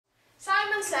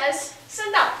says,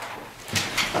 stand up.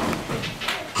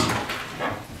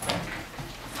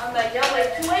 Amelia,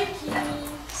 wakey, wakey.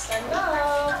 Stand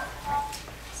up.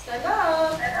 Stand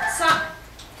up.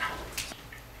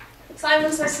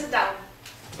 Simon says, sit down.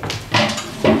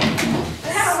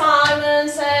 Simon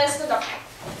says, stand up.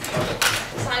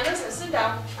 Simon says, sit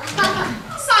down.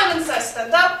 Simon says,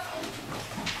 stand up.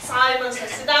 Simon says,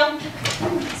 sit down.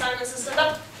 Simon says, stand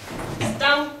up. Sit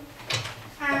down.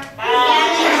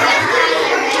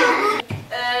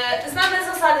 Znamy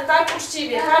zasady, tak?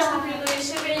 Uczciwie. Każdy pilnuje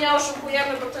siebie, nie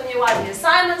oszukujemy, bo to nieładnie.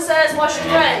 Simon says, wash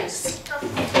your face.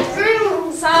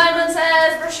 Simon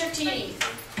says, brush your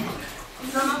teeth.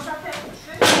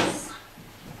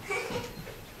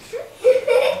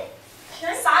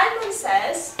 Simon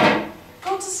says,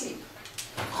 go to sleep.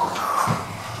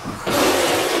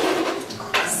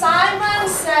 Simon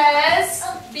says,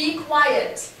 be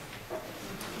quiet.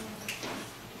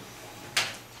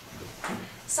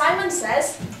 Simon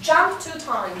says, jump 2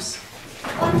 times.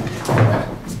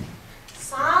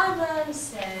 Simon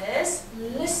says,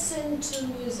 listen to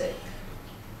music.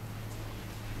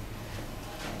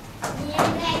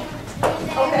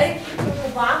 Okay,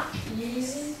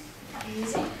 easy,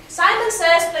 easy. Simon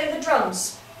says, play the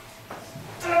drums.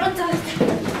 Play the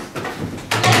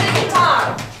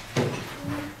guitar.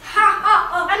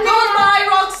 Goodbye,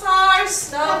 rock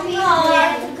stars. No,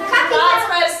 that's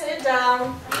where sit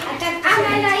down.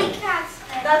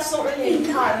 That's not really a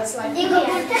guitar, that's like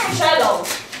cello.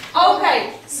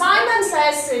 Okay, Simon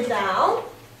says sit down.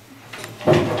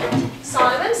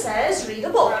 Simon says read a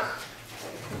book.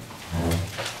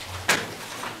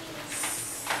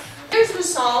 Here's the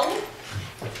song.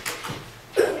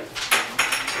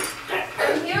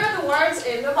 And here are the words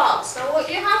in the box. Now what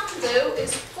you have to do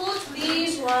is put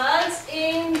these words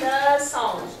in the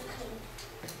song.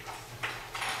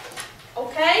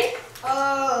 Okay?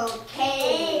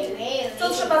 Okej. Co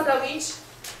trzeba zrobić?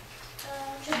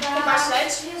 Trzeba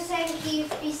piosenki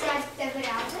wpisać te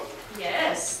wyrazy?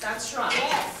 Yes, that's right.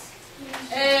 Yes.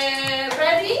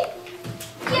 Ready?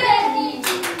 Ready.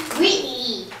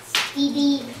 Ready.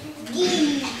 Steady.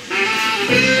 Gee.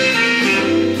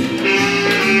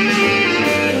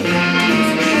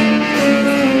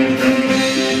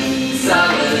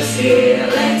 Summer's here,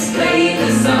 let's play in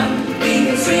the sun. We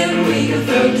can swim, we can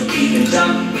float, we can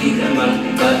jump, we can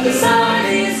run. But the sun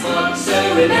is hot,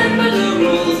 so remember the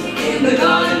rules. In the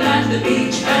garden, at the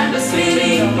beach, and the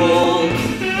swimming pool.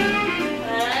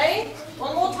 Okay.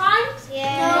 One more time?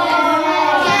 Yes.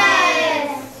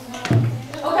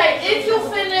 Okay, if you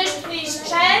finished, please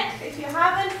check. If you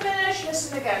haven't finished,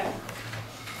 listen again.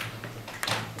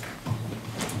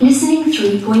 Listening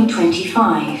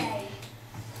 3.25.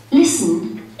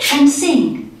 Listen and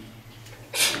sing.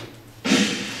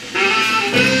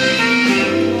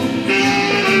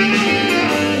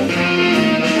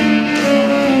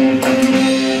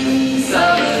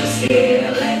 Summer's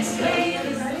here, let's play in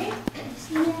the sun. Ready?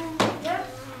 Yeah?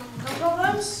 No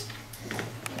problems?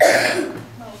 No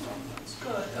problems.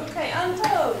 Good. Okay,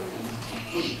 Anton.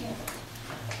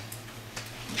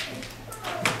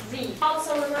 Read.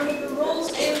 Also remember the rules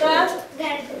in the Garden.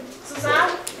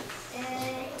 Suzanne?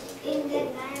 In the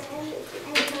garden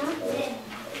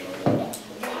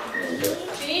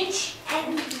Beach?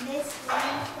 and this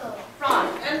one.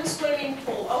 Right, and the swimming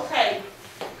pool. Okay.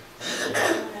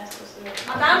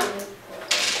 Adam?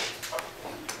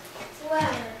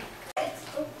 Well,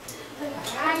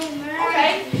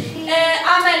 Okay.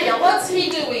 Amelia, what's he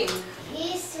doing?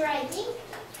 He's riding.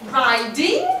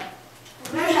 Riding?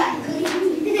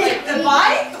 Like a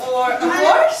bike or a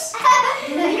horse?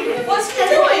 What's he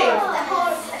doing? A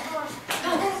horse.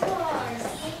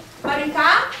 Marika?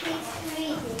 He's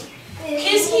reading.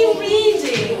 Is he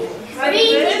reading? Very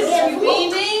good. Is he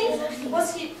Reading. reading?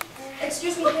 Was he?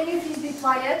 Excuse me, can you please be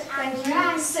quiet? Thank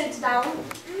you. Sit down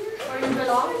where you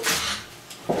belong.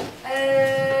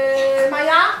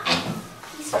 Maya?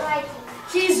 He's writing.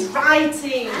 He's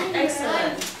writing.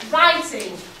 Excellent.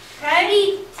 Writing.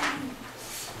 Okay?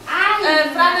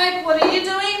 Franek, what are you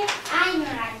doing? I'm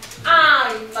writing.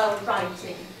 I'm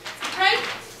writing. Okay?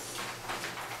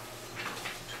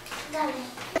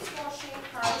 Washing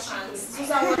her hands.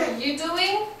 Susan, what are you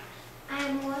doing?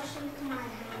 I'm washing my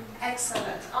hands.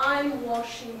 Excellent. I'm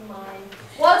washing mine.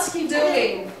 What's he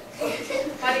doing?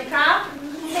 Marika?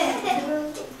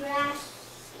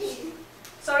 Brushing.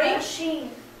 Sorry?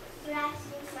 Brushing.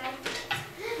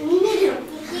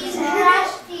 He's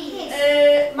brushing.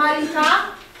 Marika?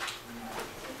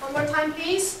 One more time,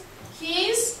 please.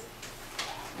 He's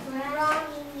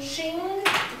brushing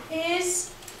his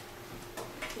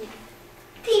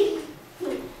teeth.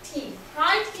 teeth.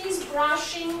 Right? He's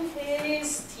brushing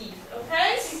his teeth.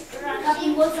 Okay?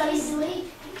 What are you doing?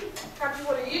 Happy,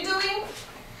 what are you doing?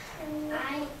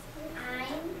 I'm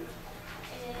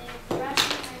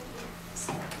brushing my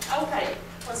teeth. Okay,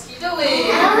 what's he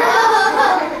doing?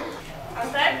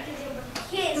 Okay?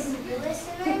 He's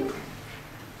listening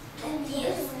to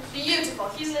music. Beautiful,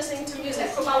 he's listening to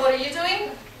music. Kuba, what are you doing?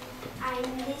 I'm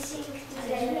listening to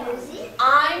the music.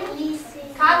 I'm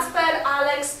Listening. Kacper,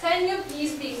 Alex, can you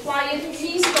please be quiet?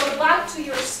 Please go back to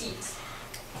your seat.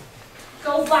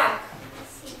 Go back.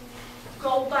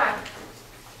 Go back.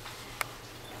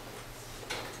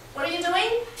 What are you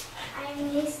doing?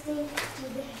 I'm listening to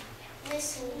the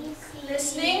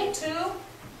Listening to?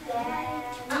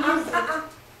 music.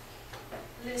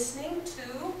 Listening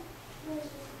to?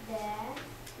 The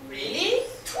Really?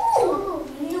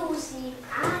 music.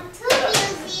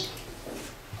 Music.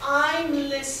 I'm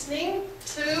listening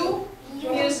to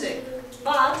music.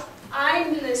 But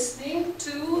I'm listening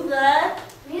to the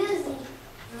Music.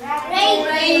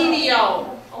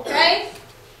 radio. Okay?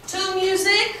 To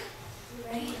music?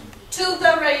 To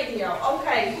the radio.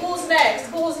 Okay, who's next?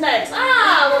 Who's next?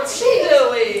 Ah, what's she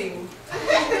doing?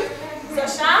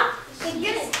 Zosia? A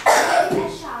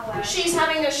shower. She's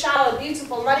having a shower.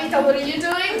 Beautiful. Marita, what are you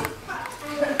doing?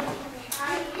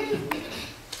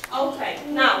 Okay,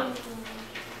 now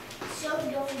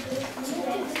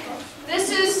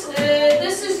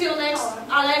this is your next,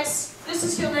 Alex. This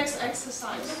is your next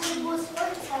exercise.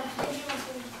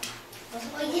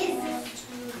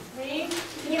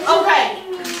 Okay.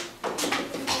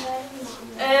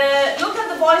 Look at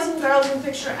the boys and girls in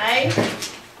picture A.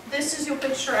 This is your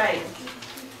picture A.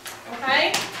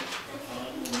 Okay?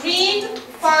 Read,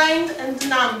 find, and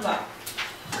number.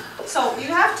 So you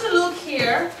have to look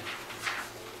here.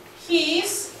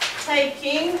 He's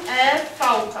taking a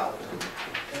photo.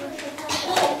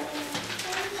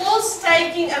 Who's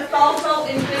taking a photo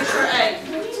in picture A?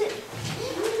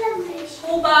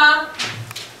 Kuba.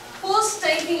 Who's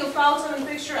taking a photo in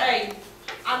picture A?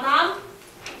 Adam?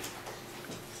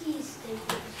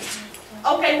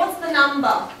 Okay, what's the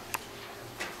number?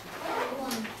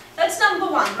 That's number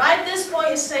 1, right? This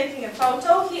boy is taking a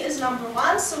photo. He is number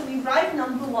 1, so we write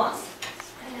number 1.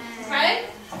 Okay?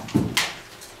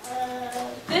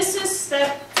 This is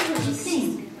step 2.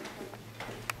 Sing.